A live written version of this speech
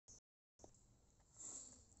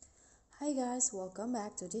Hi guys, welcome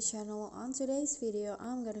back to this channel. On today's video,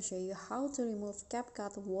 I'm gonna show you how to remove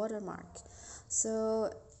CapCut watermark.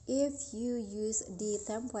 So if you use the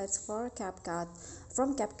templates for CapCut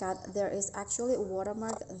from CapCut, there is actually a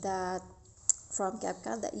watermark that from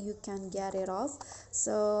CapCut that you can get it off.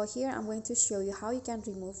 So here I'm going to show you how you can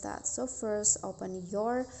remove that. So first, open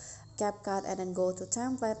your CapCut and then go to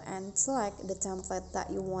template and select the template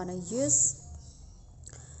that you want to use.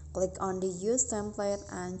 Click on the use template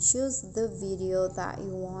and choose the video that you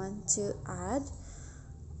want to add.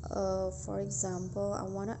 For example, I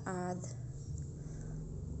want to add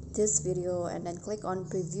this video and then click on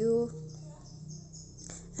preview,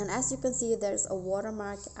 and as you can see there's a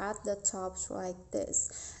watermark at the top like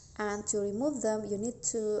this. And to remove them, you need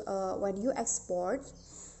to when you export,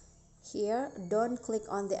 here don't click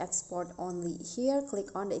on the export only. Here click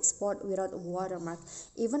on the export without watermark.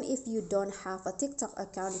 Even if you don't have a TikTok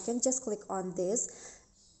account, you can just click on this,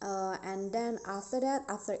 and then after that,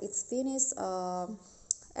 after it's finished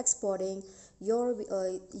exporting, your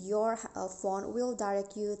phone will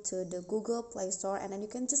direct you to the Google Play Store, and then you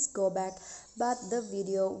can just go back, but the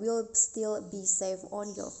video will still be saved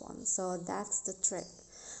on your phone. So that's the trick.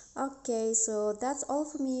 Okay, so that's all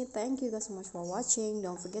for me. Thank you guys so much for watching.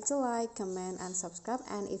 Don't forget to like, comment, and subscribe.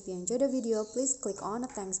 And if you enjoyed the video, please click on the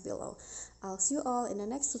thanks below. I'll see you all in the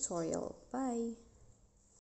next tutorial. Bye.